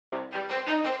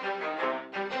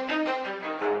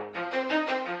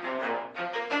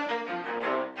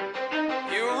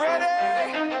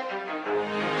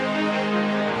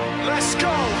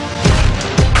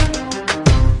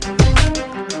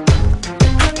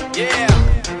Yeah.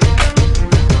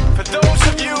 For those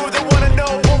of you that wanna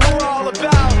know what we're all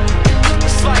about,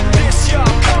 it's like this, y'all.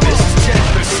 This is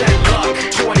 10% luck,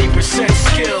 20%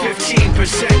 skill,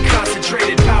 15%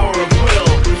 concentrated power of will,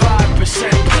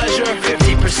 5% pleasure,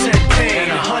 50%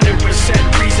 pain, and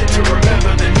 100% reason to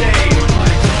remember the name.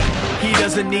 He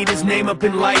doesn't need his name up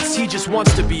in lights, he just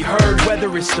wants to be heard,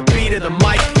 whether it's the beat or the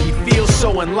mic. He feels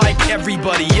so unlike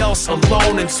everybody else,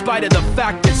 alone, in spite of the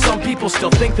fact that some people still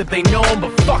think that they know him.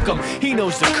 But fuck him, he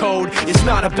knows the code. It's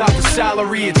not about the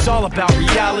salary, it's all about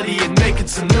reality and making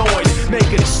some noise,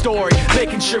 making a story,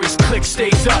 making sure his click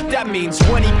stays up. That means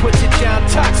when he puts it down,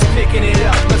 Tox picking it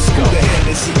up. Let's go. Who the hell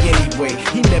is he anyway?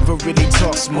 He never really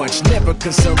talks much, never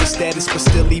concerned with status, but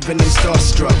still even in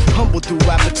starstruck. Humble through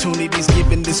opportunities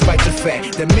given despite the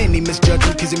fact that many misjudge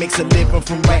him cause he makes a living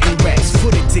from writing raps.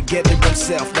 Put it together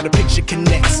himself, now the picture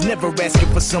connects. Never asking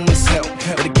for someone's help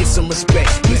or to get some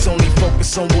respect. He's only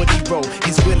focused on what he wrote.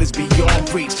 His will is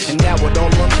beyond reach, and now it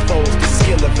all unfolds. The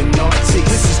skill of an artist.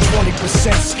 This is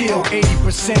 20% skill,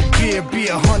 80% fear. Be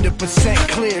 100%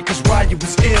 clear, cause Ryu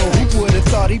was ill. Who would've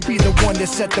thought he'd be the one that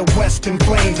set the West in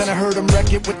flames? And I heard him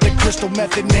wreck it with the crystal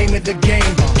method, name of the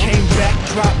game. Came back,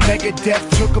 dropped Megadeth,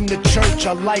 took him to church.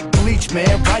 I like Bleach,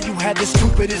 man. Ryu had the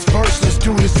stupidest verse. This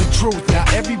dude is the truth. Now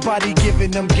everybody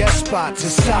giving them guest spots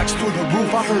and stocks through the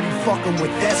roof. I heard he fucking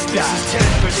with S. This is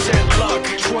 10% luck,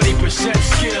 20%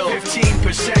 skill,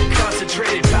 15%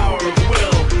 concentrated power of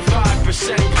will,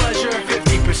 5% pleasure,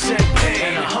 50%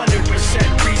 pain, and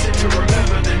 100% reason to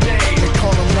remember the name. They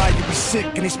call him Ryu, he's sick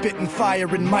and he's spitting fire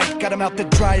and Mike got him out the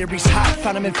dryer, he's hot.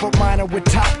 Found him in Fort Minor with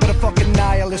top, but a fucking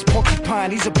nihilist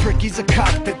porcupine. He's a prick, he's a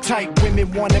cop. The type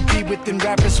women wanna be within,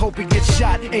 rappers hope he gets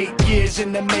shot. 8 years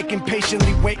in the making,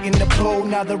 patiently waiting to blow.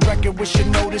 Now the record with your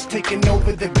notice taking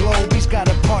over the globe. He's got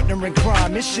a partner in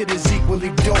crime, his shit is equally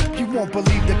dope. You won't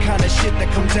believe the kind of shit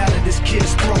that comes out of this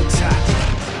kid's throat.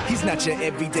 He's not your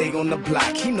everyday on the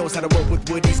block. He knows how to roll with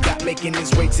what he's got, making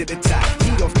his way to the top.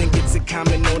 He often gets a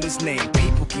comment on his name.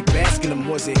 People keep asking him,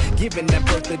 was it given that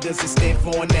birth or does it stand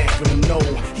for an acronym? No,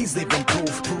 he's living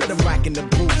proof. Let him rock in the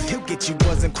booth. He'll get you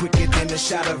buzzing quicker than a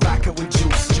shot of vodka with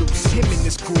juice. Him and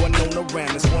his crew are known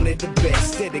around as one of the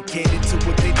best, dedicated to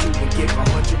what they do and give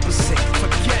 100%.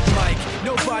 Forget Mike,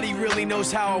 nobody really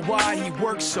knows how or why he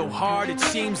works so hard. It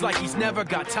seems like he's never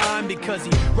got time, because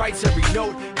he writes every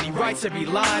note and he writes every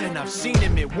line. And I've seen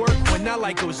him at work when that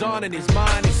light goes on in his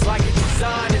mind. It's like a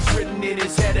design is written in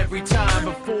his head every time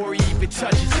before he even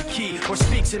touches a key or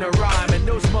speaks in a rhyme. And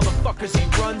those motherfuckers he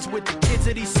runs with, the kids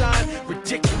that he signed,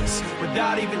 ridiculous,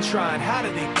 without even trying. How do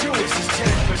they do it? This is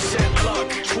 10% luck,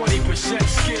 20%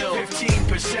 skill,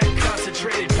 15%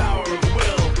 concentrated power of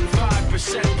will,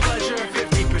 5% pleasure,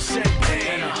 50%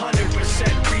 pain, and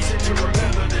 100% reason to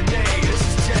remember the name.